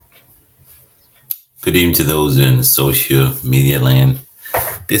Good evening to those in social media land.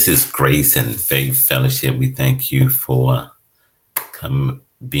 This is Grace and Faith Fellowship. We thank you for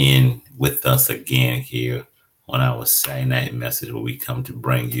being with us again here on our Saturday night message where we come to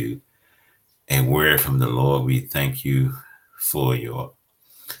bring you a word from the Lord. We thank you for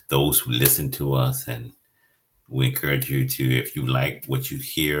those who listen to us, and we encourage you to, if you like what you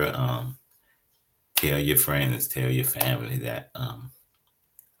hear, tell your friends, tell your family that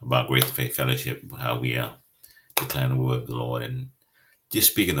about Grace and Faith Fellowship, how we are declaring the word of the Lord and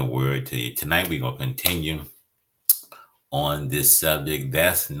just speaking the word to you. Tonight we're going to continue on this subject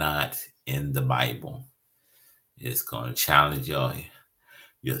that's not in the Bible. It's going to challenge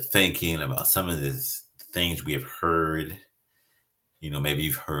your thinking about some of the things we have heard. Maybe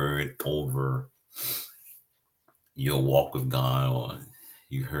you've heard over your walk with God, or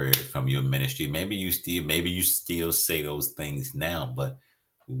you heard from your ministry. Maybe you still say those things now, but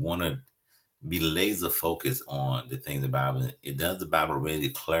we want to be laser focused on the things the Bible. It does the Bible really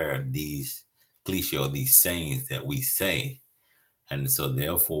declare these cliche or these sayings that we say, and so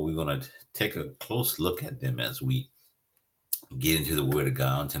therefore we're going to take a close look at them as we get into the Word of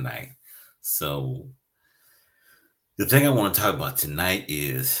God tonight. So the thing I want to talk about tonight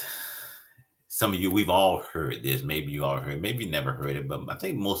is some of you, we've all heard this. Maybe you all heard, maybe you never heard it, but I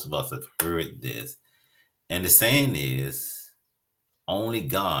think most of us have heard this. And the saying is, only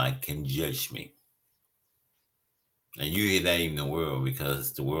God can judge me. And you hear that in the world,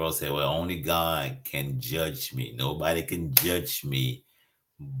 because the world said, well, only God can judge me. Nobody can judge me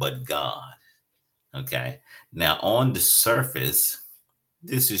but God. Okay. Now, on the surface,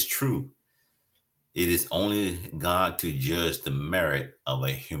 this is true. It is only God to judge the merit of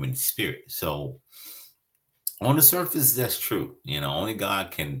a human spirit. So, on the surface, that's true. Only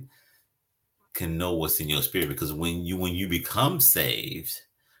God can know what's in your spirit, because when you become saved,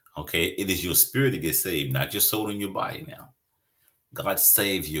 okay, it is your spirit that gets saved, not your soul and your body. Now, God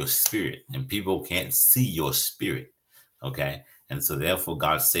saves your spirit, and people can't see your spirit. Okay. And so therefore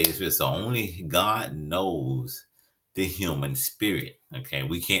God saves it. So only God knows the human spirit. Okay.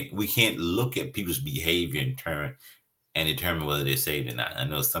 We can't look at people's behavior and determine whether they're saved or not. I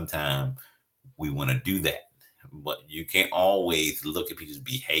know sometimes we want to do that, but you can't always look at people's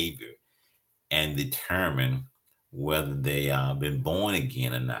behavior and determine whether they have been born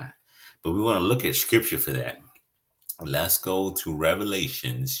again or not. But we want to look at scripture for that. Let's go to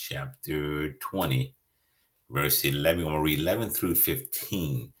Revelations chapter 20, verse 11. I'm going to read 11 through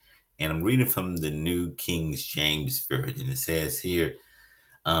 15. And I'm reading from the New King James Version. It says here,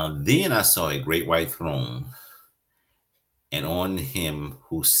 then I saw a great white throne, and on him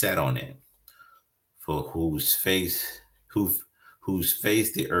who sat on it, for whose face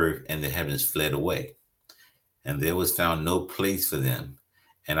the earth and the heavens fled away, and there was found no place for them.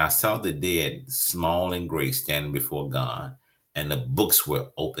 And I saw the dead, small and great, standing before God, and the books were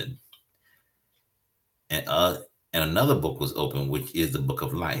open. And another book was open, which is the book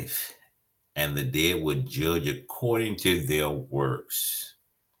of life. And the dead were judged according to their works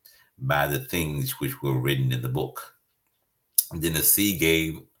by the things which were written in the book. And then the sea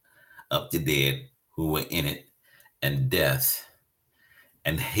gave up the dead who were in it, and death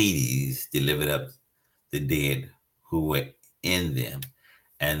and Hades delivered up the dead who were in them,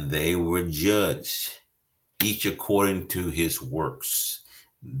 and they were judged, each according to his works.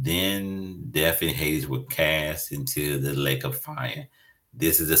 Then death and Hades were cast into the lake of fire.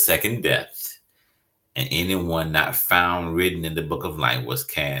 This is the second death, and anyone not found written in the book of life was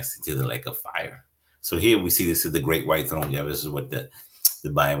cast into the lake of fire. So here we see this is the great white throne. Yeah, this is what the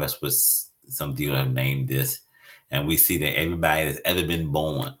Bible was. Some people have named this, and we see that everybody that's ever been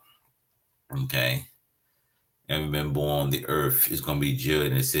born, okay, ever been born on the earth is going to be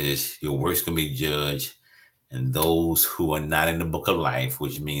judged. And it says your works going to be judged, and those who are not in the book of life,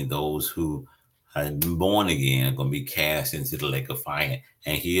 which means those who have been born again, are going to be cast into the lake of fire.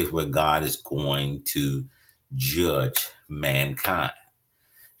 And here's where God is going to judge mankind.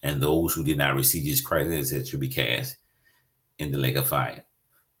 And those who did not receive Jesus Christ, it said, should be cast in the lake of fire.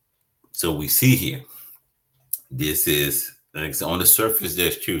 So we see here, this is, on the surface,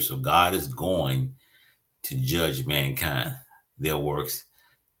 that's true. So God is going to judge mankind, their works,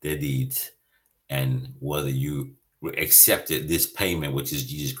 their deeds, and whether you accepted this payment, which is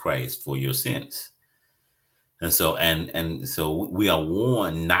Jesus Christ, for your sins. And so we are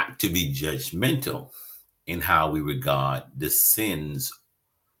warned not to be judgmental in how we regard the sins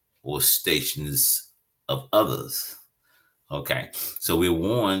or stations of others. Okay, so we're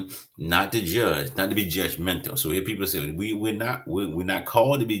warned not to judge, not to be judgmental. So here people say we're not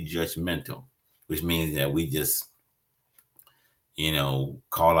called to be judgmental, which means that we just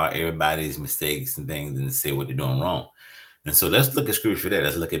call out everybody's mistakes and things and say what they're doing wrong. And so let's look at scripture for that.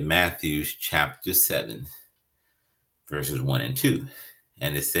 Let's look at Matthew chapter 7, verses 1 and 2.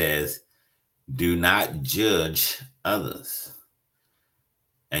 And it says, do not judge others,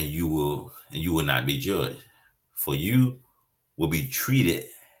 and you will not be judged. For you will be treated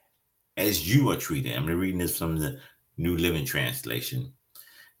as you are treated. I'm reading this from the New Living Translation.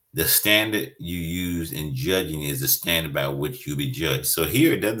 The standard you use in judging is the standard by which you be judged. So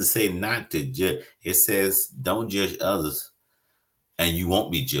here it doesn't say not to judge. It says don't judge others and you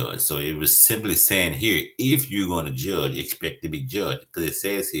won't be judged. So it was simply saying here, if you're going to judge, expect to be judged. Because it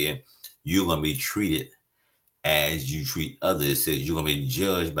says here, you're going to be treated as you treat others. It says you're going to be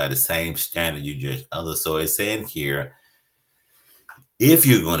judged by the same standard you judge others. So it's saying here, if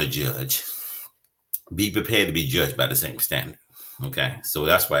you're going to judge, be prepared to be judged by the same standard. Okay, so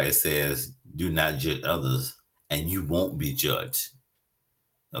that's why it says, do not judge others and you won't be judged.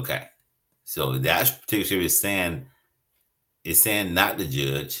 Okay, so that particular is saying not to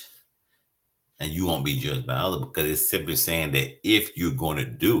judge and you won't be judged by others, because it's simply saying that if you're going to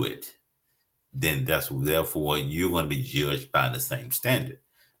do it, then therefore you're going to be judged by the same standard.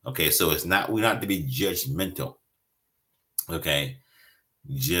 Okay, so we're not to be judgmental. Okay,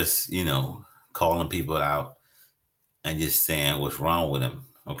 just, calling people out and just saying what's wrong with them.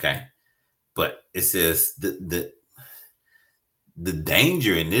 Okay. But it says the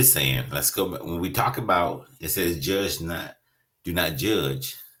danger in this saying, let's go, when we talk about, it says judge not, do not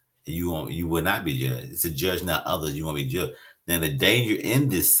judge. You will not be judged. It's a judge not others, you won't be judged. Then the danger in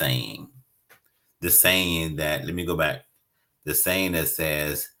this saying, the saying that, let me go back, the saying that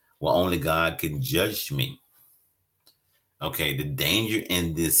says, well, only God can judge me. Okay, the danger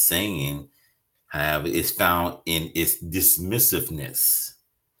in this saying, however, is found in its dismissiveness,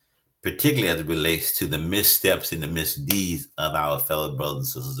 particularly as it relates to the missteps and the misdeeds of our fellow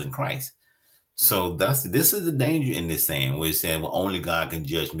brothers and sisters in Christ. So this is the danger in this saying, where it's saying, well, only God can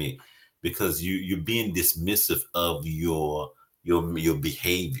judge me, because you're being dismissive of your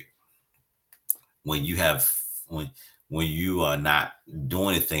behavior when you are not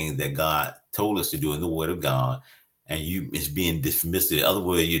doing the things that God told us to do in the Word of God, and it's being dismissive. In other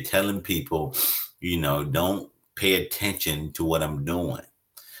words, you're telling people, don't pay attention to what I'm doing,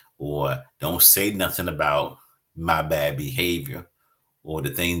 or don't say nothing about my bad behavior or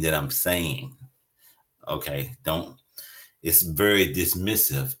the things that I'm saying. Okay, it's very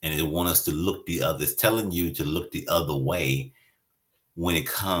dismissive, and it wants us to look the other. It's telling you to look the other way when it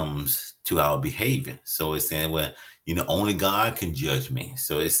comes to our behavior. So it's saying, well, only God can judge me.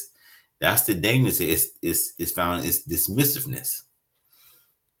 So that's the danger. It's found its dismissiveness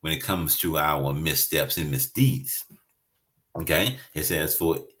when it comes to our missteps and misdeeds. Okay, it says,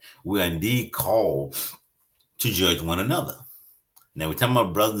 for we are indeed called to judge one another. Now we're talking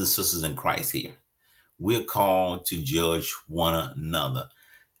about brothers and sisters in Christ here. We're called to judge one another.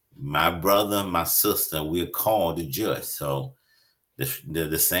 My brother, my sister, we're called to judge. So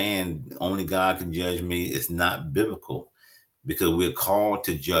the saying only God can judge me is not biblical, because we're called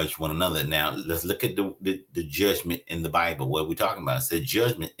to judge one another. Now let's look at the judgment in the Bible. What we're talking about, it says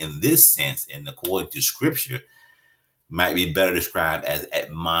judgment in this sense, and according to Scripture, might be better described as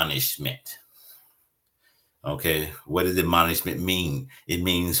admonishment. Okay, what does admonishment mean? It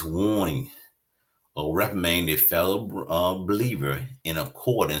means warning or reprimanding a fellow believer in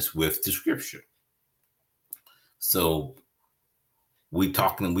accordance with the Scripture. So we're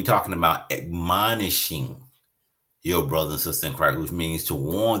talking about admonishing your brother and sister in Christ, which means to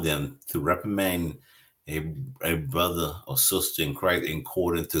warn them, to reprimand a brother or sister in Christ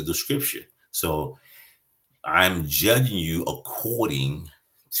according to the Scripture. So I'm judging you according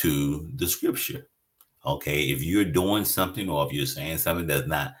to the Scripture. Okay, if you're doing something, or if you're saying something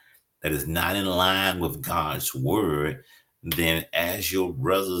that is not in line with God's word, then as your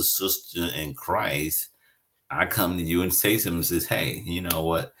brother or sister in Christ, I come to you and say something and says, hey, you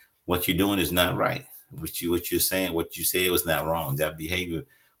know what you're doing is not right. What you're saying, what you said was not wrong. That behavior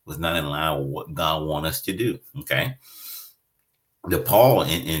was not in line with what God wants us to do. Okay. The Paul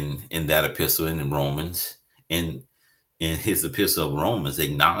in that epistle in Romans, in his epistle of Romans,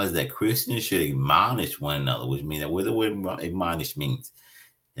 acknowledged that Christians should admonish one another, which means that what the word admonish means,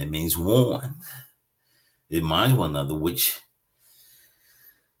 it means warn. Admonish one another, which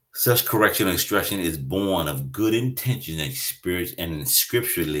such correction or instruction is born of good intention and spirit and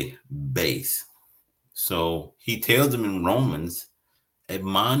scripturally based. So he tells them in Romans,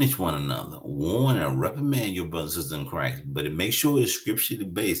 admonish one another, warn and reprimand your brothers and sisters in Christ, but it makes sure it's scripturally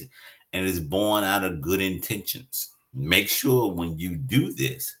based and it's born out of good intentions. Make sure when you do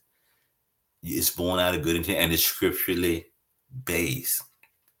this, it's born out of good intent and it's scripturally base.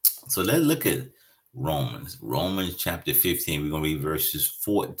 So let's look at Romans chapter 15. We're going to read verses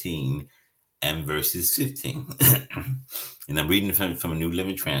 14 and verses 15. And I'm reading from a New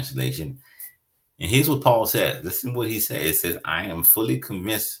Living Translation. And here's what Paul says. Listen to what he says. It says, I am fully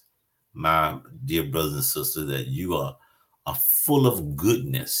convinced, my dear brothers and sisters, that you are full of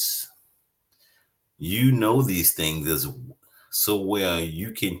goodness. You know these things as so well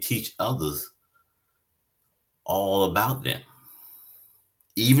you can teach others all about them.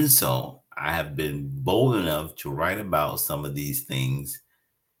 Even so, I have been bold enough to write about some of these things,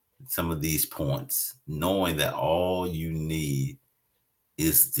 some of these points, knowing that all you need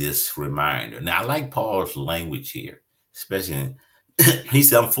is this reminder. Now, I like Paul's language here, especially he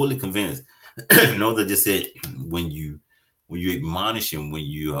said, I'm fully convinced. Know that just said when you admonish him, when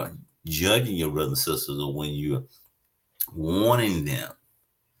you are judging your brothers and sisters, or when you're warning them,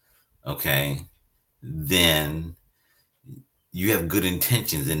 okay, then you have good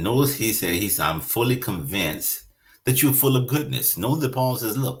intentions. And notice he said, I'm fully convinced that you're full of goodness. Notice that Paul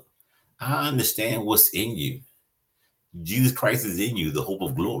says, look, I understand what's in you. Jesus Christ is in you, the hope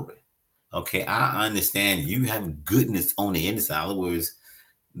of glory. Okay, I understand you have goodness on the inside. In other words,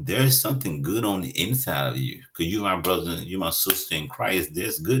 there's something good on the inside of you. Because you're my brother, you're my sister in Christ.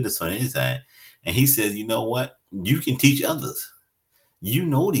 There's goodness on the inside. And he says, you know what? You can teach others. You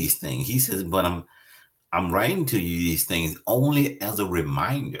know these things. He says, but I'm writing to you these things only as a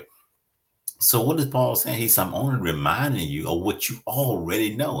reminder. So what is Paul saying? He said, I'm only reminding you of what you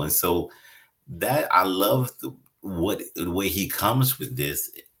already know. And so that I love the way he comes with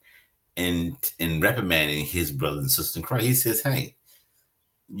this and reprimanding his brothers and sisters in Christ. He says, hey,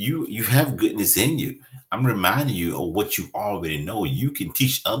 you have goodness in you. I'm reminding you of what you already know. You can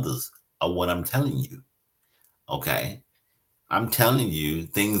teach others of what I'm telling you. Okay. I'm telling you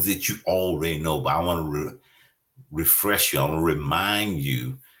things that you already know, but I want to refresh you. I want to remind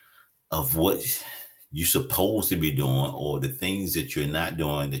you of what you're supposed to be doing, or the things that you're not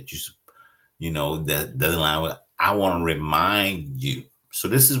doing that that doesn't line with. I want to remind you. So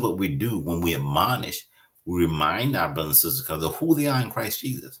this is what we do when we admonish. We remind our brothers and sisters because of who they are in Christ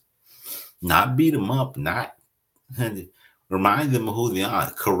Jesus. Not beat them up, not remind them of who they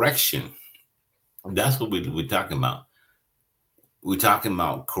are. Correction. That's what we're talking about. We're talking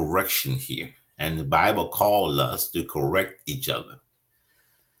about correction here. And the Bible calls us to correct each other.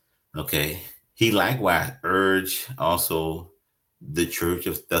 Okay. He likewise urged also the church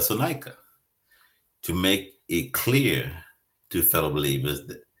of Thessalonica to make it clear to fellow believers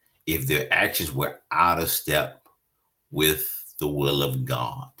that if their actions were out of step with the will of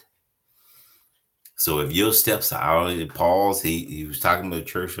God. So if your steps are out of Paul's, he was talking to the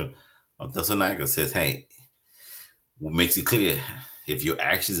church of Thessalonica, says, hey, what makes it clear, if your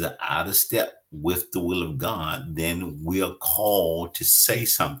actions are out of step with the will of God, then we are called to say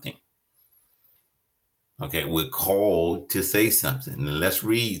something. Okay, we're called to say something. And let's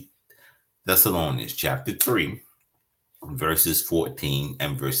read Thessalonians chapter 3, verses 14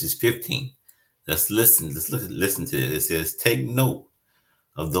 and verses 15. Let's listen to it. It says, take note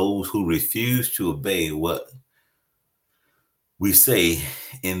of those who refuse to obey what we say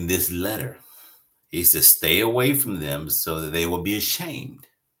in this letter. He says, stay away from them so that they will be ashamed.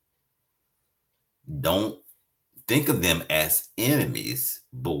 Don't think of them as enemies,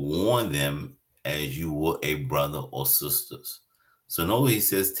 but warn them as you would a brother or sisters. So no, he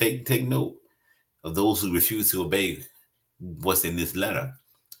says, take note of those who refuse to obey what's in this letter.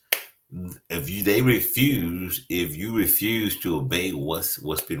 If you refuse to obey what's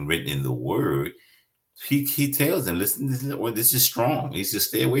been written in the word, he tells them, listen, this is strong. He says,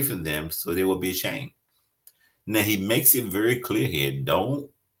 stay away from them so they will be ashamed. Now he makes it very clear here. Don't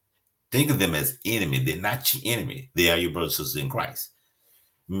think of them as enemy. They're not your enemy. They are your brothers and sisters in Christ.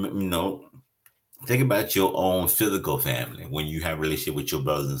 Think about your own physical family when you have a relationship with your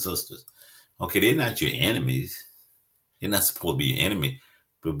brothers and sisters. Okay, they're not your enemies. They're not supposed to be your enemy.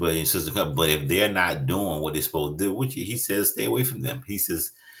 But if they're not doing what they're supposed to do, he says, stay away from them. He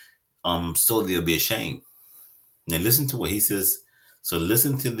says, so they'll be ashamed. Now listen to what he says. So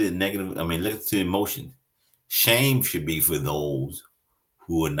listen to the negative. Listen to the emotion. Shame should be for those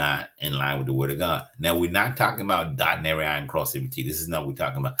who are not in line with the word of God. Now we're not talking about dotting every I and cross every T. This is not what we're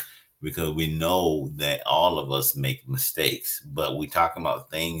talking about, because we know that all of us make mistakes. But we're talking about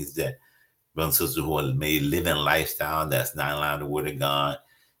things that brothers and sisters who may live in a lifestyle that's not in line with the word of God,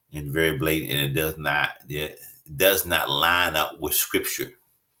 and very blatant, and it does not line up with scripture.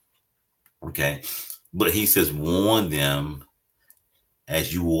 Okay. But he says, warn them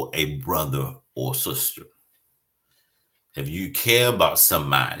as you will a brother or sister. If you care about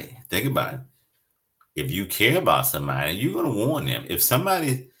somebody, think about it. If you care about somebody, you're going to warn them.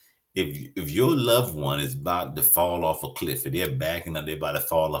 If your loved one is about to fall off a cliff, if they're backing up, they're about to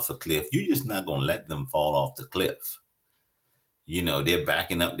fall off a cliff, you're just not going to let them fall off the cliff. They're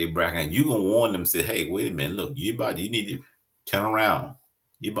backing up, they're backing up. You're going to warn them, say, hey, wait a minute, look, you need to turn around.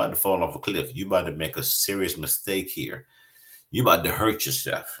 You're about to fall off a cliff. You're about to make a serious mistake here. You're about to hurt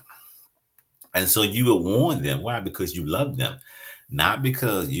yourself. And so you will warn them. Why? Because you love them. Not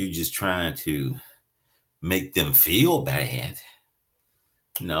because you're just trying to make them feel bad.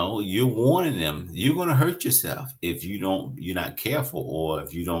 No, you're warning them. You're going to hurt yourself if you're not careful, or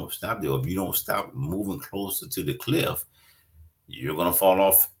if you don't stop there, or if you don't stop moving closer to the cliff, you're going to fall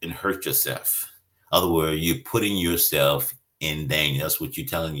off and hurt yourself. In other words, you're putting yourself in danger. That's what you're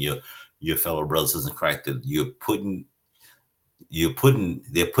telling your fellow brothers in Christ, that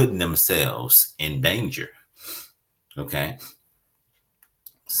they're putting themselves in danger. Okay.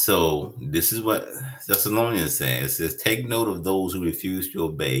 So this is what Thessalonians says. It says, take note of those who refuse to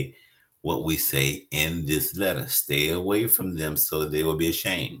obey what we say in this letter. Stay away from them so that they will be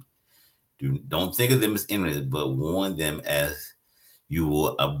ashamed. Don't think of them as enemies, but warn them as you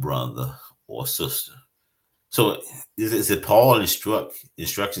were a brother or sister. So is it Paul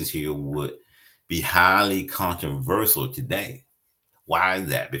instructions here would be highly controversial today. Why is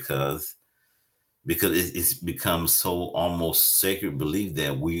that? Because it's become so almost sacred belief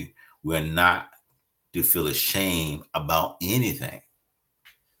that we're not to feel ashamed about anything.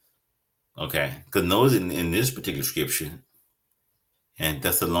 Okay, because notice in this particular scripture, and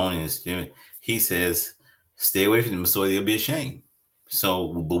Thessalonians, he says, stay away from them so they'll be ashamed.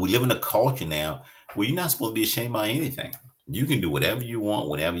 So, but we live in a culture now where you're not supposed to be ashamed about anything. You can do whatever you want,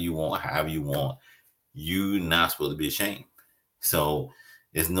 however you want. You're not supposed to be ashamed. So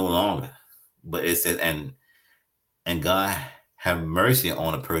it's no longer. But it says, and God have mercy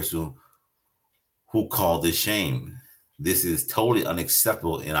on a person who called this shame. This is totally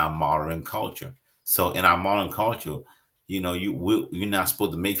unacceptable in our modern culture. So in our modern culture, you're not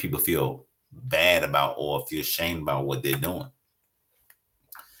supposed to make people feel bad about or feel ashamed about what they're doing.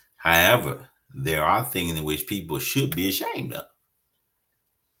 However, there are things in which people should be ashamed of.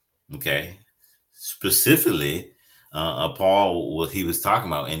 Okay, specifically, Paul, what he was talking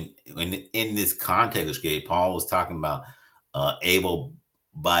about, and in this context, Paul was talking about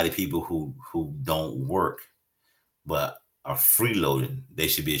able-bodied people who don't work but are freeloading. They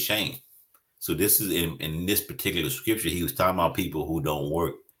should be ashamed. So this is in this particular scripture, he was talking about people who don't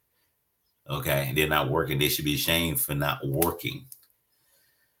work. Okay, they're not working. They should be ashamed for not working.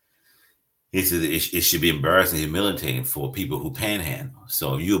 He said it should be embarrassing and humiliating for people who panhandle.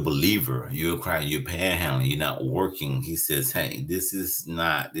 So if you're a believer, you're crying, you're panhandling, you're not working. He says, hey, this is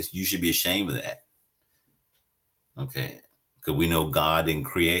not this. You should be ashamed of that. Okay, because we know God didn't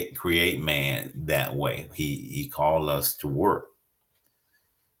create man that way. He called us to work.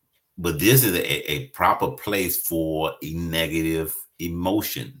 But this is a proper place for negative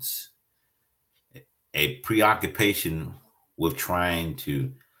emotions. A preoccupation with trying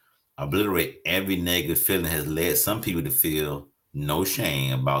to obliterate every negative feeling has led some people to feel no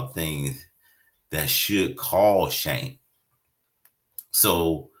shame about things that should cause shame.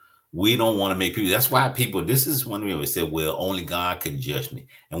 So we don't want to make people, that's why this is one reason we said, well, only God can judge me.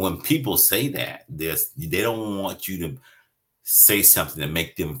 And when people say that, they don't want you to say something to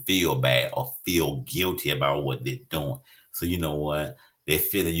make them feel bad or feel guilty about what they're doing. So you know what? They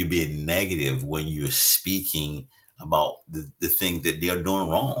feel that you're being negative when you're speaking about the things that they're doing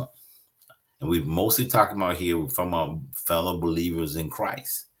wrong. And we're mostly talking about here from our fellow believers in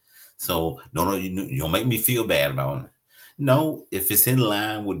Christ. So you don't make me feel bad about it. No, if it's in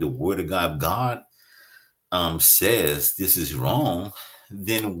line with the word of God, God says this is wrong,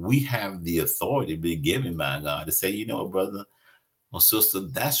 then we have the authority to be given by God to say, brother or sister,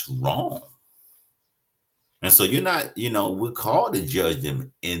 that's wrong. And so you're not, we're called to judge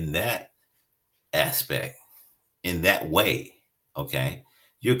them in that aspect, in that way. Okay.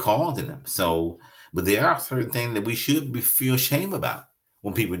 You're called to them. So, but there are certain things that we should feel shame about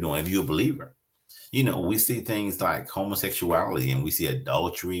when people are doing, if you're a believer. We see things like homosexuality, and we see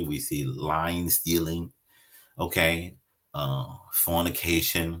adultery, we see lying, stealing, okay,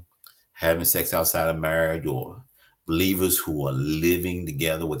 fornication, having sex outside of marriage, or believers who are living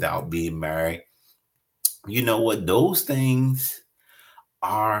together without being married. You know what? Those things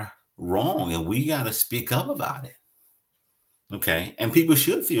are wrong, and we got to speak up about it. Okay. And people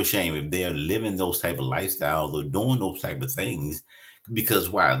should feel shame if they're living those type of lifestyles or doing those type of things, because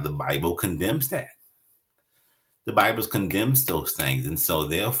why? The Bible condemns that. The Bible condemns those things. And so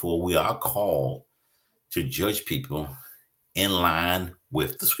therefore we are called to judge people in line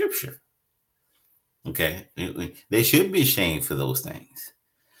with the scripture. Okay. They should be ashamed for those things.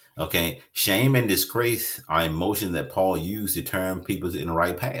 Okay. Shame and disgrace are emotions that Paul used to turn people in the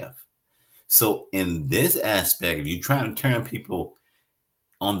right path. So in this aspect, if you're trying to turn people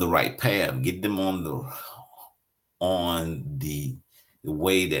on the right path, get them on the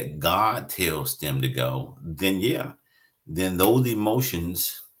way that God tells them to go, then yeah, then those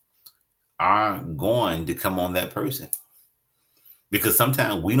emotions are going to come on that person. Because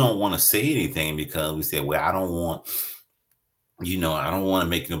sometimes we don't want to say anything because we say, well, I don't want, I don't want to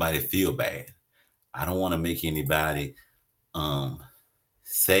make nobody feel bad. I don't want to make anybody um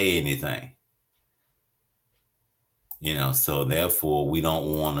say anything. So therefore we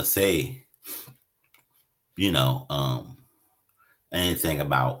don't want to say, you know, um anything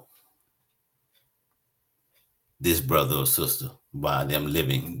about this brother or sister by them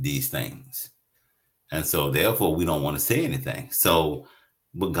living these things. And so therefore we don't want to say anything. So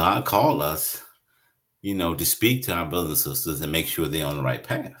but God called us, to speak to our brothers and sisters and make sure they're on the right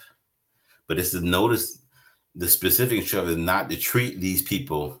path. But it's to notice the specific instruction is not to treat these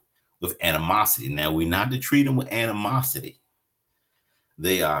people with animosity. Now, we're not to treat them with animosity.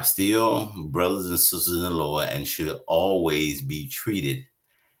 They are still brothers and sisters in the Lord and should always be treated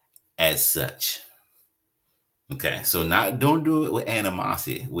as such. Okay, so don't do it with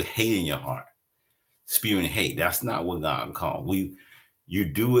animosity, with hate in your heart, spewing hate. That's not what God called. You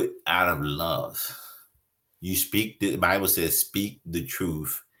do it out of love. You speak. The Bible says, "Speak the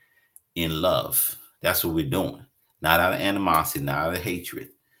truth in love." That's what we're doing. Not out of animosity, not out of hatred,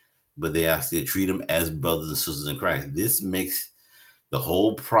 but they actually treat them as brothers and sisters in Christ. This makes the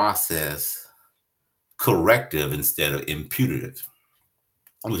whole process corrective instead of imputative,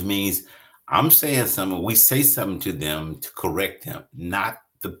 which means I'm saying something, we say something to them to correct them, not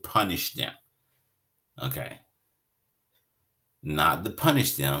to punish them. Okay. Not to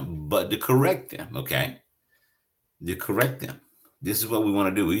punish them, but to correct them. Okay. To correct them. This is what we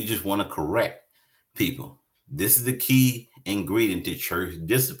want to do. We just want to correct people. This is the key ingredient to church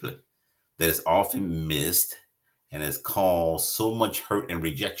discipline that is often missed and has caused so much hurt and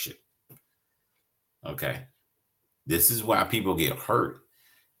rejection. Okay. This is why people get hurt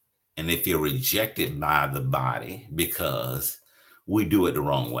and they feel rejected by the body because we do it the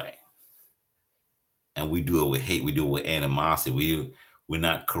wrong way. And we do it with hate. We do it with animosity. We're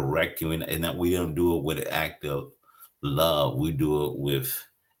not correcting. And we don't do it with an act of love. We do it with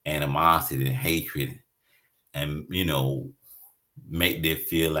animosity and hatred and, make them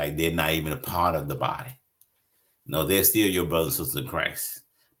feel like they're not even a part of the body. No, they're still your brothers and sisters in Christ,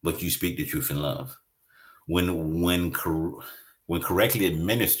 but you speak the truth in love. When correctly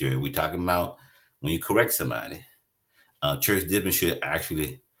administered, we're talking about when you correct somebody, church discipline should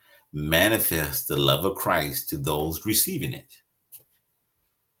actually manifest the love of Christ to those receiving it.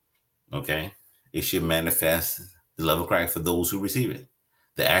 Okay? It should manifest the love of Christ for those who receive it.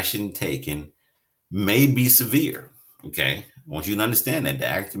 The action taken may be severe. Okay? I want you to understand that the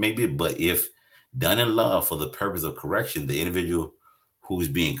action may be, but if done in love for the purpose of correction, the individual who's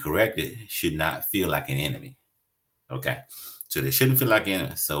being corrected should not feel like an enemy. Okay? So they shouldn't feel like an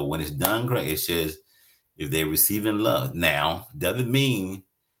enemy. So when it's done correct, it says if they're receiving love. Now, doesn't mean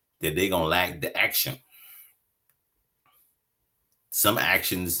that they're going to lack the action. Some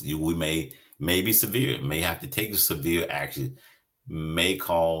actions we may be severe, may have to take a severe action, may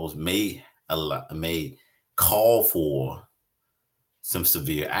call for some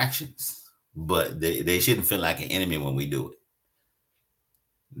severe actions, but they shouldn't feel like an enemy when we do it.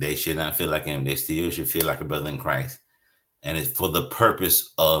 They should not feel like him. They still should feel like a brother in Christ. And it's for the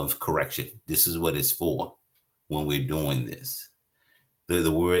purpose of correction. This is what it's for when we're doing this.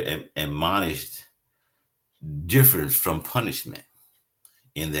 The word admonished differs from punishment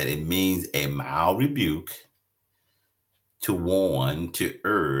in that it means a mild rebuke, to warn, to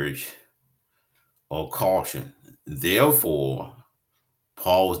urge, or caution. Therefore,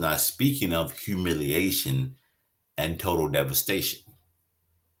 Paul was not speaking of humiliation and total devastation.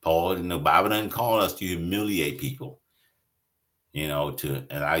 Paul, the Bible doesn't call us to humiliate people, and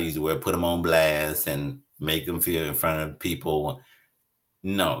I use the word put them on blast and make them feel in front of people.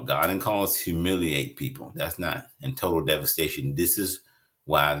 No, God didn't call us to humiliate people. That's not in total devastation. This is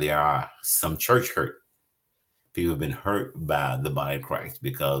why there are some church hurt. People have been hurt by the body of Christ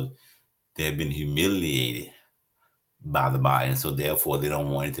because they've been humiliated by the body. And so therefore they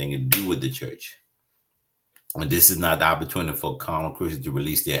don't want anything to do with the church. And this is not the opportunity for carnal Christians to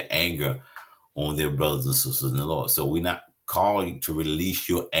release their anger on their brothers and sisters in the Lord. So we're not calling to release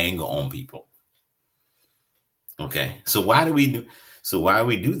your anger on people. Okay. So why do we do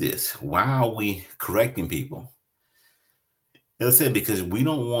this? Why are we correcting people? As I said, because we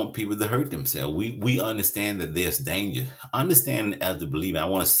don't want people to hurt themselves. We understand that there's danger. Understand as a believer, I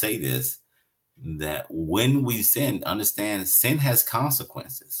want to say this, that when we sin, understand sin has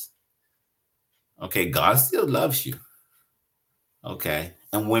consequences. Okay, God still loves you. Okay.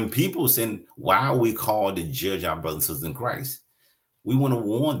 And when people sin, why are we called to judge our brothers and sisters in Christ? We want to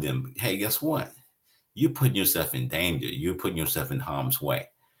warn them, hey, guess what? You're putting yourself in danger. You're putting yourself in harm's way.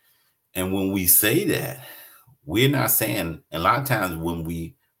 And when we say that, we're not saying, a lot of times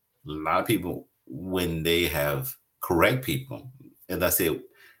a lot of people, when they have correct people, as I said,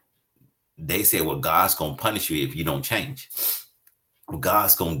 they say, well, God's going to punish you if you don't change. Well,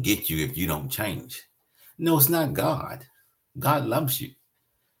 God's going to get you if you don't change. No, it's not God. God loves you.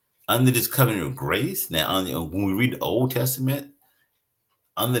 Under this covenant of grace, now when we read the Old Testament,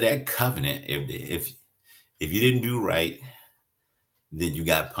 under that covenant, if you didn't do right, then you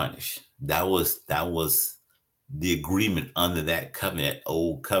got punished. That was the agreement under that covenant,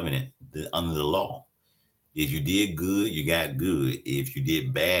 old covenant, under the law. If you did good, you got good. If you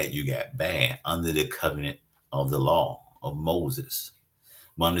did bad, you got bad under the covenant of the law of Moses.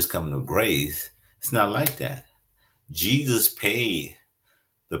 But under this covenant of grace, it's not like that. Jesus paid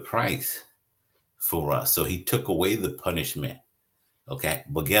the price for us. So he took away the punishment. Okay.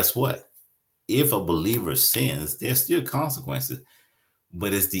 But guess what? If a believer sins, there's still consequences.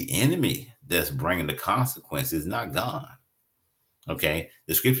 But it's the enemy that's bringing the consequences, not God. Okay.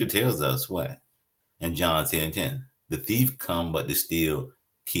 The scripture tells us what? In John 10:10, the thief come but to steal,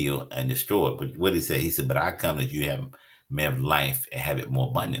 kill, and destroy. But what did he say? He said, but I come that you may have life and have it more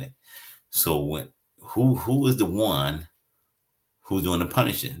abundantly. So who is the one who's doing the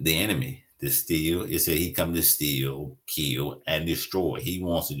punishing? The enemy. To steal. It said he come to steal, kill, and destroy. He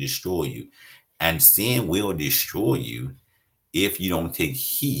wants to destroy you. And sin will destroy you if you don't take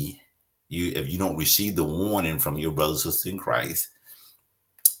heed. If you don't receive the warning from your brothers and sisters in Christ,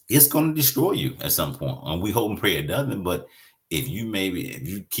 it's going to destroy you at some point. And we hope and pray it doesn't. But if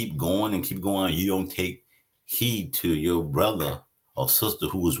you keep going and keep going, you don't take heed to your brother or sister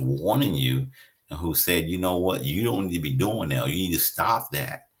who was warning you and who said, you know what, you don't need to be doing that. You need to stop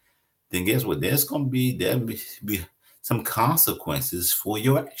that. Then guess what? There'll be some consequences for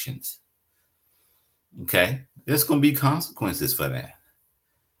your actions. Okay? There's going to be consequences for that.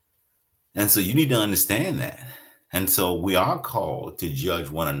 And so you need to understand that. And so we are called to judge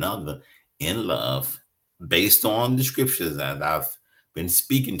one another in love based on the scriptures that I've been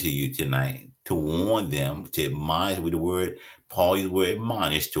speaking to you tonight, to warn them, to admonish with the word, Paul used the word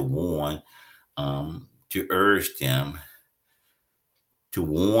admonish, to warn, to urge them, to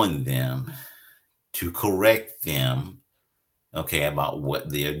warn them, to correct them, okay, about what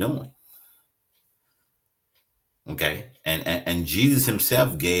they're doing. Okay. And Jesus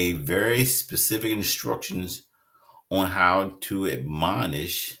himself gave very specific instructions on how to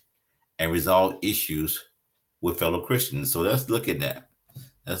admonish and resolve issues with fellow Christians. So let's look at that.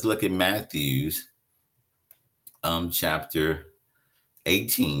 Let's look at Matthew's chapter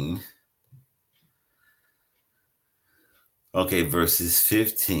 18. Okay, verses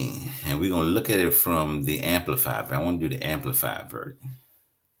 15. And we're going to look at it from the Amplified. I want to do the Amplified version.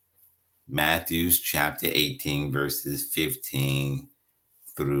 Matthew's chapter 18, verses 15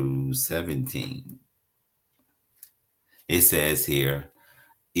 through 17. It says here,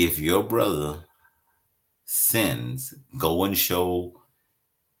 if your brother sins, go and show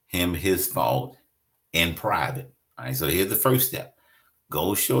him his fault in private. All right, so here's the first step.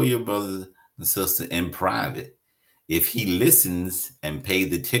 Go show your brother and sister in private. If he listens and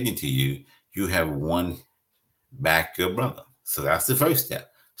pays attention to you, you have won back your brother. So that's the first step.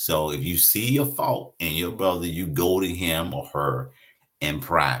 So if you see a fault in your brother, you go to him or her in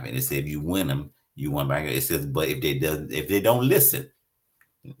private. It says if you win them, you won back. It says, but if they don't listen,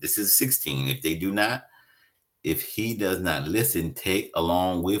 this is 16. If he does not listen, take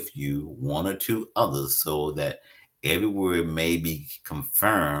along with you one or two others, so that every word may be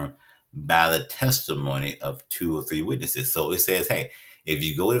confirmed by the testimony of 2 or 3 witnesses. So it says, hey, if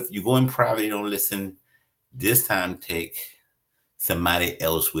you go in private, you don't listen, this time take somebody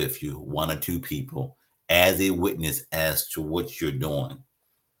else with you, 1 or 2 people, as a witness as to what you're doing.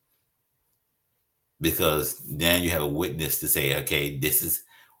 Because then you have a witness to say, okay, this is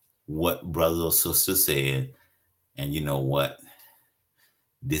what brother or sister said. And you know what?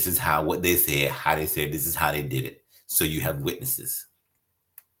 This is what they said, how they said, this is how they did it. So you have witnesses.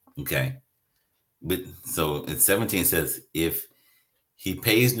 Okay. But so in 17 says, if he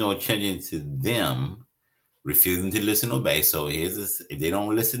pays no attention to them, refusing to listen or obey. So here's this, if they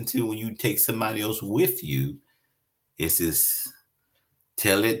don't listen to when you take somebody else with you, it's this,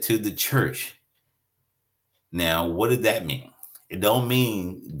 tell it to the church. Now, what did that mean? It don't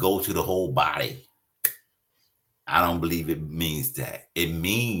mean go to the whole body. I don't believe it means that. It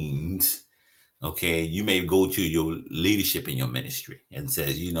means, okay, you may go to your leadership in your ministry and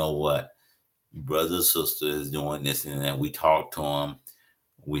says, you know what, your brother or sister is doing this and that. We talked to them.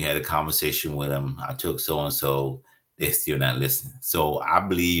 We had a conversation with them. I took so-and-so. They're still not listening. So I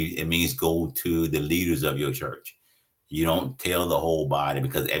believe it means go to the leaders of your church. You don't tell the whole body,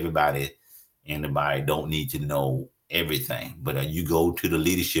 because everybody in the body don't need to know everything. But you go to the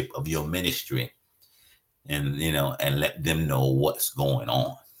leadership of your ministry and, and let them know what's going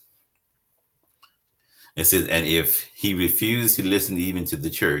on. It says, and if he refuses to listen even to the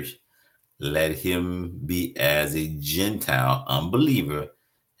church, let him be as a Gentile unbeliever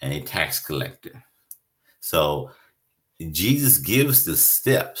and a tax collector. So Jesus gives the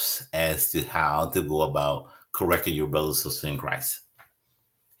steps as to how to go about correcting your brothers and sisters in Christ.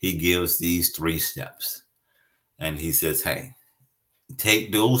 He gives these 3 steps. And he says, hey,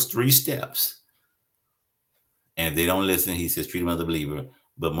 take those 3 steps. And if they don't listen, he says, treat them as a believer.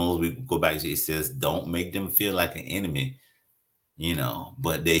 But most we go back to, he says, don't make them feel like an enemy,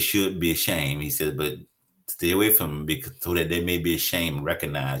 but they should be ashamed. He says, but stay away from them, because so that they may be ashamed and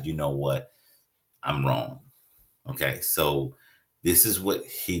recognize, you know what, I'm wrong. Okay, so this is what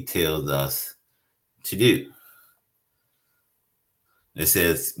he tells us to do. It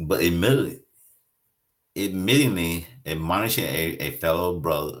says, but admittingly admonishing a fellow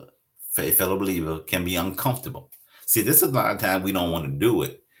brother, a fellow believer can be uncomfortable. See, this is a lot of times we don't want to do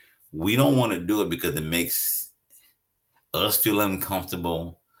it. We don't want to do it because it makes us feel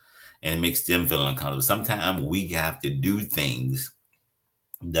uncomfortable and it makes them feel uncomfortable. Sometimes we have to do things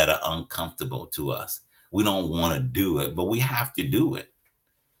that are uncomfortable to us. We don't want to do it, but we have to do it.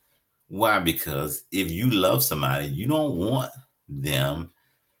 Why? Because if you love somebody, you don't want them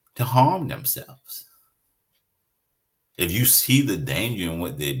to harm themselves. If you see the danger in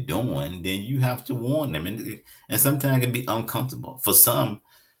what they're doing, then you have to warn them. And sometimes it can be uncomfortable. For some,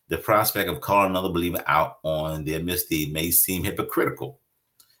 the prospect of calling another believer out on their misdeed may seem hypocritical,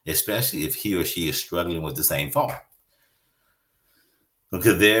 especially if he or she is struggling with the same fault.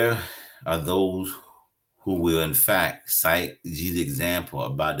 Because there are those who will, in fact, cite Jesus' example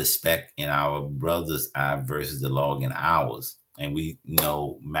about the speck in our brother's eye versus the log in ours. And we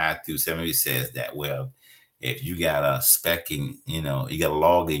know Matthew 7 says that, well, if you got a speck in, you got a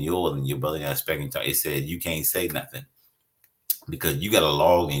log in yours and your brother got a speck in yours, it said you can't say nothing because you got a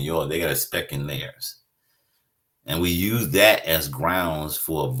log in yours, they got a speck in theirs. And we use that as grounds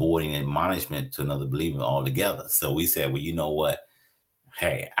for avoiding admonishment to another believer altogether. So we said, well, you know what?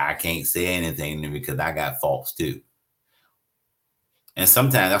 Hey, I can't say anything because I got faults too. And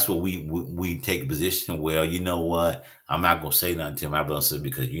sometimes that's what we take a position. Well, you know what? I'm not going to say nothing to my brother and sister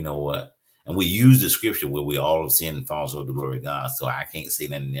because you know what? And we use the scripture where we all have sinned and fallen short of the glory of God. So I can't say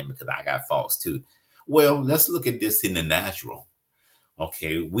nothing to them because I got faults too. Well, let's look at this in the natural.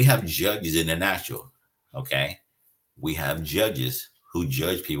 Okay, we have judges in the natural. Okay, we have judges who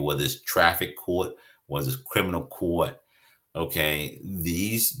judge people, whether it's traffic court, whether it's criminal court. Okay,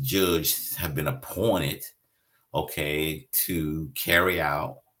 these judges have been appointed, okay, to carry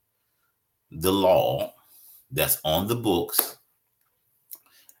out the law that's on the books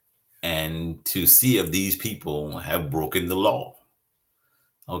and to see if these people have broken the law.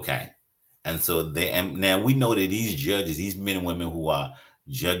 Okay. And so now we know that these judges, these men and women who are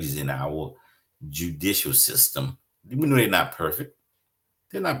judges in our judicial system, we know they're not perfect.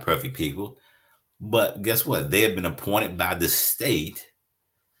 They're not perfect people. But guess what? They have been appointed by the state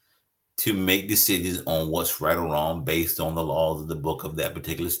to make decisions on what's right or wrong based on the laws of the book of that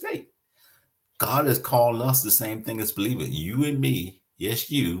particular state. God has called us the same thing as believers. You and me, yes,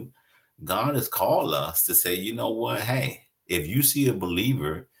 you. God has called us to say, you know what? Hey, if you see a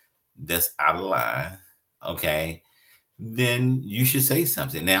believer that's out of line, okay, then you should say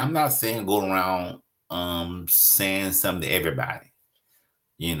something. Now, I'm not saying go around saying something to everybody.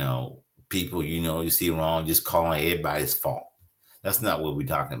 People, you see wrong, just calling everybody's fault. That's not what we're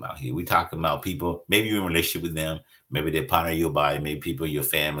talking about here. We're talking about people, maybe you're in a relationship with them, maybe they're part of your body, maybe people in your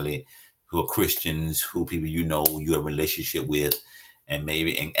family who are Christians, who people you have a relationship with, and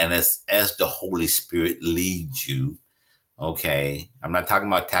maybe, and as the Holy Spirit leads you, okay, I'm not talking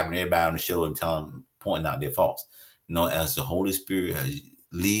about tapping everybody on the shoulder and pointing out their faults. No, as the Holy Spirit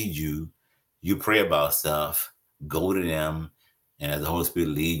leads you, you pray about stuff, go to them, and as the Holy Spirit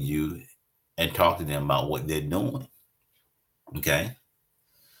leads you, and talk to them about what they're doing. Okay,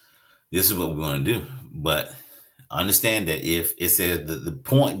 this is what we're going to do. But understand that if it says the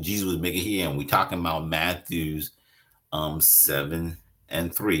point Jesus was making here, and we're talking about Matthew's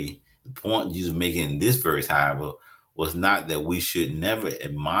 7:3, the point Jesus was making in this verse, however, was not that we should never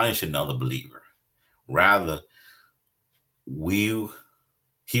admonish another believer. Rather,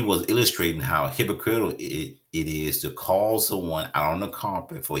 he was illustrating how hypocritical it is to call someone out on the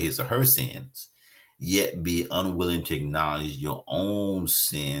carpet for his or her sins, yet be unwilling to acknowledge your own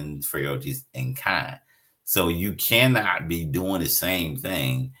sins, frailties, and kind. So you cannot be doing the same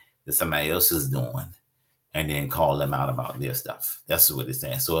thing that somebody else is doing and then call them out about their stuff. That's what it's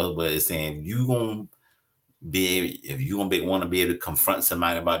saying. So what it's saying, if you want to be able to confront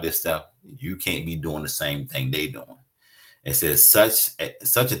somebody about this stuff, you can't be doing the same thing they doing. It says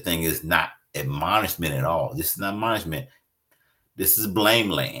such a thing is not admonishment at all. This is not admonishment. This is blame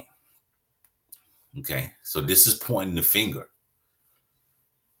laying. Okay, so this is pointing the finger.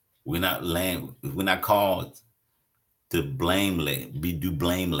 We're not called to do blame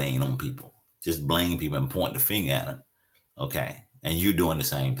laying on people. Just blame people and point the finger at them. Okay, and you're doing the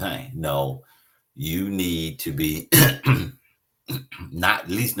same thing. No, you need to be not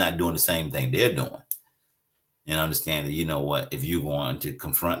doing the same thing they're doing. And understand that, you know what, if you want to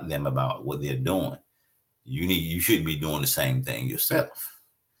confront them about what they're doing, you should be doing the same thing yourself.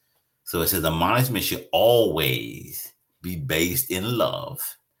 So it says admonishment should always be based in love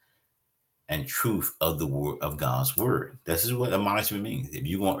and truth of the word of God's word. This is what admonishment means. If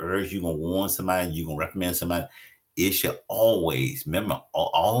you're going to urge, you're going to warn somebody, you're going to recommend somebody, it should always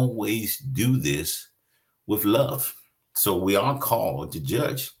do this with love. So we are called to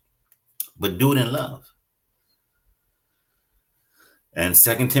judge, but do it in love. And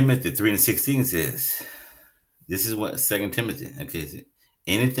 2 Timothy 3:16 says, this is what 2 Timothy, okay,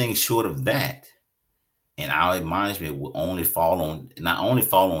 anything short of that, and our admonishment will not only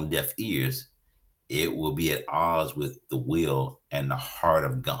fall on deaf ears, it will be at odds with the will and the heart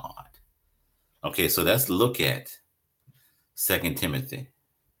of God. Okay, so let's look at 2 Timothy.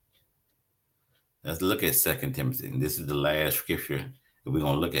 Let's look at 2 Timothy. And this is the last scripture that we're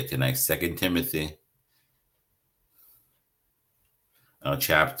going to look at tonight. 2 Timothy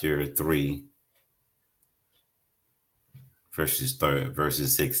chapter 3,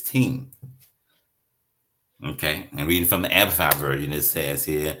 verses 16. Okay, and reading from the Amplified version, it says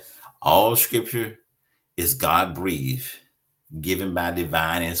here, all scripture is God-breathed, given by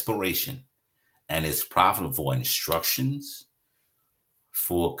divine inspiration, and is profitable for instructions,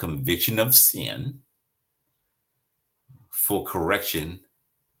 for conviction of sin, for correction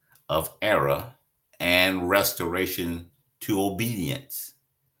of error, and restoration to obedience,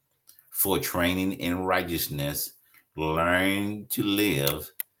 for training in righteousness, learn to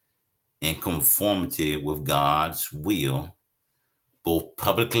live in conformity with God's will, both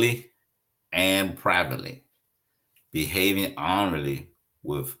publicly and privately, behaving honorably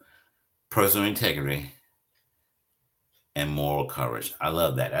with personal integrity and moral courage. I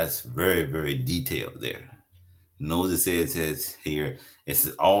love that. That's very, very detailed there. Notice it says here, it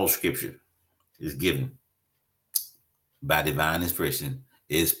says all scripture is given by divine inspiration.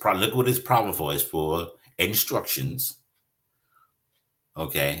 Look what it's probably for. It's for instructions.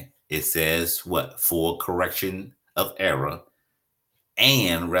 Okay. It says what? For correction of error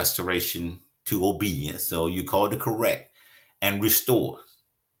and restoration to obedience. So you call it to correct and restore.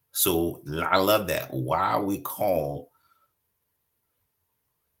 So I love that. Why are we called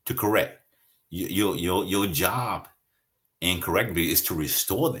to correct? Your job in correcting people is to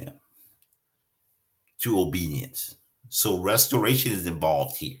restore them to obedience. So restoration is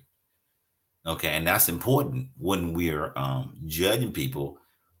involved here. Okay, and that's important when we're judging people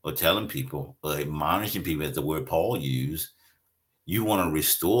or telling people or admonishing people, as the word Paul used. You want to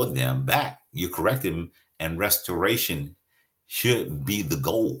restore them back. You correct them, and restoration should be the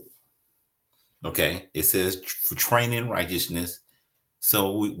goal. Okay, it says for training righteousness.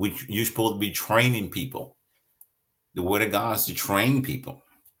 So you're supposed to be training people. The word of God is to train people.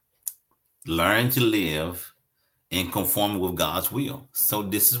 Learn to live in conformity with God's will. So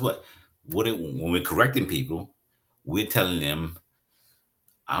this is when we're correcting people, we're telling them,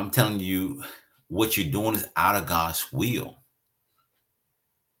 I'm telling you, what you're doing is out of God's will.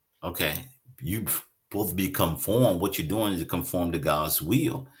 Okay, you supposed to be conformed. What you're doing is to conform to God's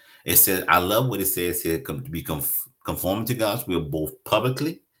will. It says, I love what it says here, to be conforming to God's will, both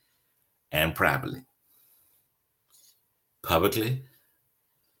publicly and privately. Publicly.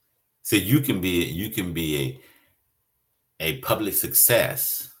 So you can be a public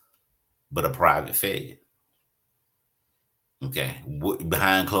success, but a private failure. Okay,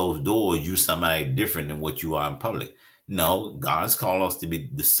 behind closed doors, you somebody different than what you are in public. No, God's called us to be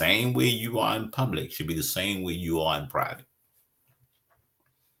the same way you are in public should be the same way you are in private.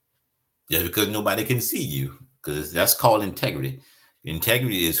 Just because nobody can see you, because that's called integrity.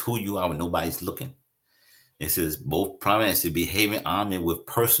 Integrity is who you are when nobody's looking. It says both prominence to behaving honorably with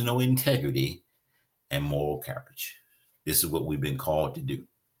personal integrity and moral courage. This is what we've been called to do.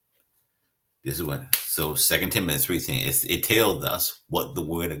 This is what, so 2 Timothy 3:10, it tells us what the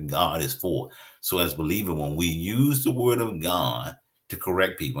word of God is for. So as believers, when we use the word of God to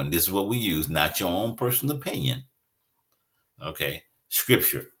correct people, and this is what we use, not your own personal opinion, okay,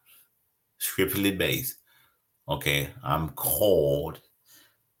 scripturally based, okay, I'm called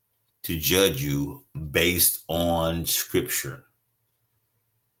to judge you based on scripture,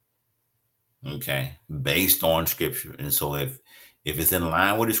 okay, based on scripture. And so if it's in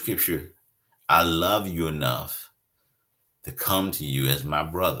line with the scripture, I love you enough to come to you as my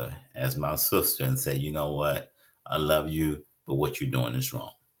brother, as my sister, and say, you know what, I love you, but what you're doing is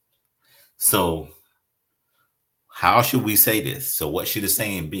wrong. So how should we say this? So what should the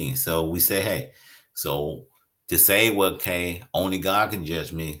saying be? So we say, hey, so to say, well, okay, only God can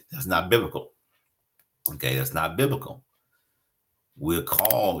judge me, that's not biblical. Okay, that's not biblical. We're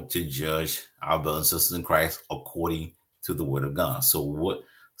called to judge our brothers and sisters in Christ according to the word of God.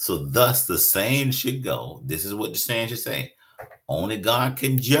 So thus the saying should go. This is what the saying should say. Only God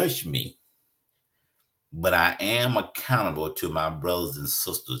can judge me, but I am accountable to my brothers and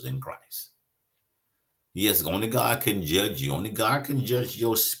sisters in Christ. Yes, only God can judge you. Only God can judge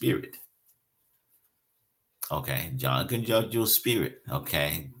your spirit. Okay, John can judge your spirit.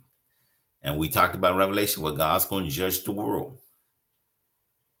 Okay, and we talked about Revelation where God's going to judge the world.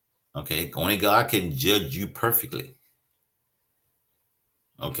 Okay, only God can judge you perfectly.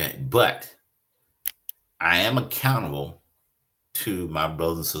 Okay, but I am accountable to my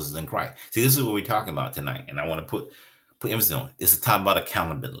brothers and sisters in Christ. See, this is what we're talking about tonight, and I want to put emphasis on it. It's a time about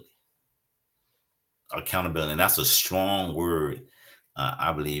accountability. Accountability, and that's a strong word,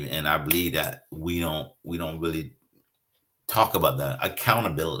 I believe, and I believe that we don't really talk about that.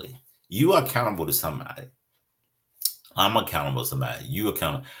 Accountability. You are accountable to somebody. I'm accountable to somebody. You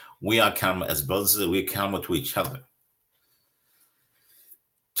accountable. We are accountable as brothers and sisters. We're accountable to each other,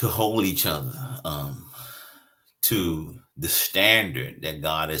 to hold each other, to the standard that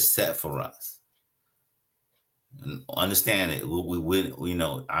God has set for us. And understand it. We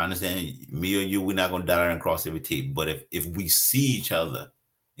know. I understand. Me or you, we're not going to dot and cross every T. But if we see each other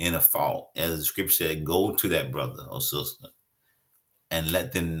in a fault, as the scripture said, go to that brother or sister and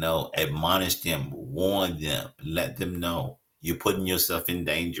let them know, admonish them, warn them, let them know you're putting yourself in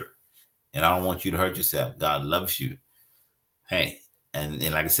danger. And I don't want you to hurt yourself. God loves you. Hey, and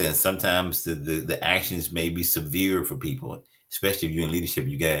like I said, sometimes the actions may be severe for people, especially if you're in leadership,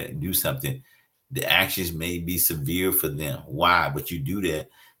 you got to do something. The actions may be severe for them. Why? But you do that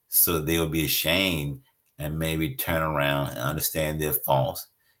so they'll be ashamed and maybe turn around and understand their faults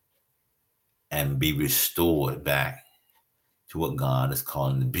and be restored back to what God is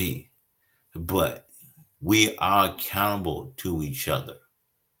calling them to be. But we are accountable to each other.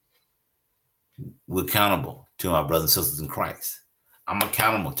 We're accountable to our brothers and sisters in Christ. I'm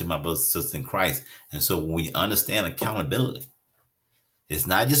accountable to my brothers and sisters in Christ. And so when we understand accountability, it's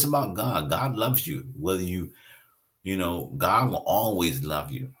not just about God. God loves you. Whether God will always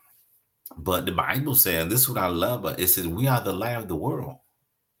love you. But the Bible says, this is what I love, it says, we are the light of the world.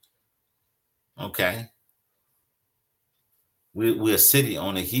 Okay? We're a city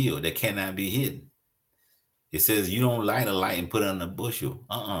on a hill that cannot be hidden. It says you don't light a light and put it on a bushel.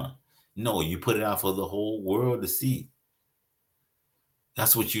 No, you put it out for the whole world to see.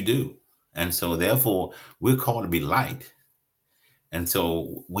 That's what you do. And so therefore, we're called to be light. And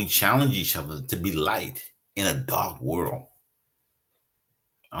so we challenge each other to be light in a dark world.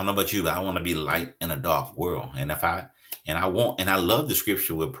 I don't know about you, but I want to be light in a dark world. And I love the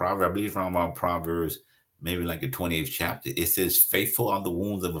scripture with Proverbs, I believe from our Proverbs, maybe like the 28th chapter. It says, faithful are the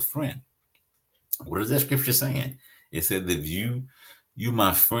wounds of a friend. What is that scripture saying? It said that if you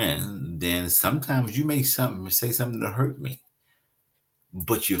my friend, then sometimes you may say something to hurt me,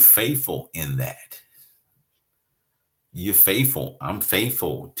 but you're faithful in that. You're faithful. I'm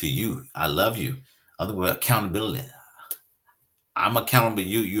faithful to you. I love you. Other words, accountability. I'm accountable to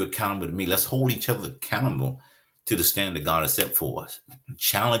you. You're accountable to me. Let's hold each other accountable to the standard God has set for us.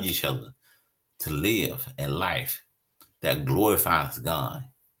 Challenge each other to live a life that glorifies God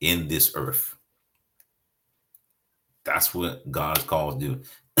in this earth. That's what God is called to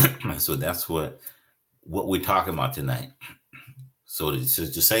do. So that's what we're talking about tonight. So to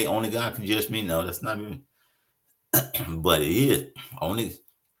say only God can judge me, no, that's not me. But it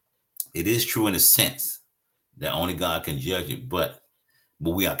is true in a sense that only God can judge you, but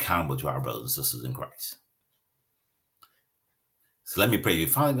we are accountable to our brothers and sisters in Christ. So let me pray you.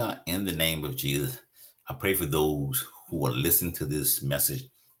 Father God, in the name of Jesus, I pray for those who are listening to this message.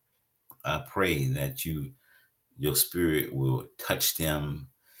 I pray that you your spirit will touch them.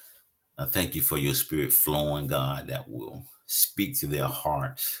 I thank you for your spirit flowing, God, that will speak to their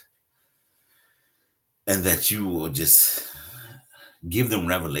hearts, and that you will just give them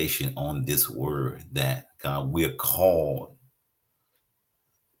revelation on this word that, God, we're called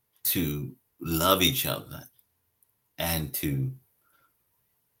to love each other, and to,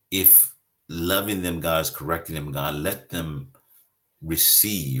 if loving them, God, is correcting them, God, let them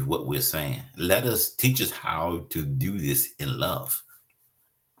receive what we're saying. Let us teach us how to do this in love.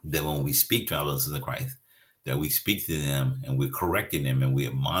 That when we speak to our brothers in Christ, that we speak to them and we're correcting them and we're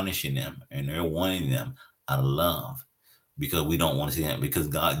admonishing them and they're wanting them out of love, because we don't want to see them. Because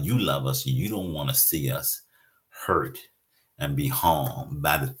God, you love us. You don't want to see us hurt and be harmed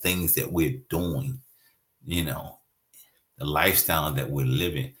by the things that we're doing, you know, the lifestyle that we're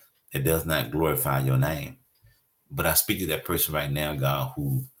living that does not glorify your name. But I speak to that person right now, God,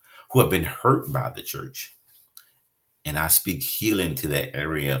 who have been hurt by the church. And I speak healing to that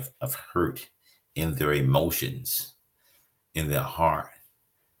area of hurt in their emotions, in their heart,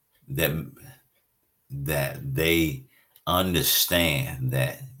 that they understand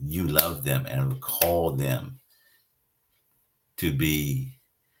that you love them and call them to be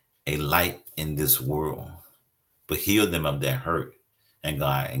a light in this world, but heal them of their hurt, and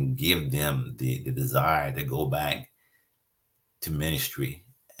God, and give them the desire to go back to ministry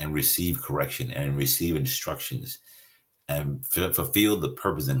and receive correction and receive instructions and fulfill the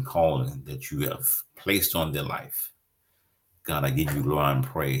purpose and calling that you have placed on their life. God, I give you glory and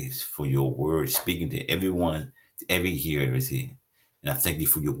praise for your word speaking to everyone, to every hearer is here. And I thank you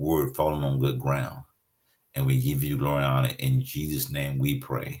for your word falling on good ground. And we give you glory and honor. In Jesus' name we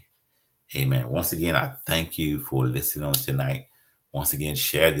pray. Amen. Once again, I thank you for listening on tonight. Once again,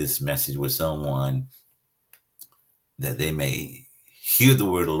 share this message with someone that they may hear the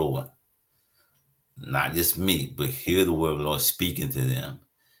word of the Lord. Not just me, but hear the word of the Lord speaking to them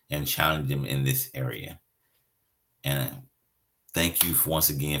and challenge them in this area. And thank you once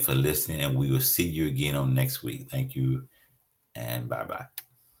again for listening, and we will see you again on next week. Thank you, and bye-bye.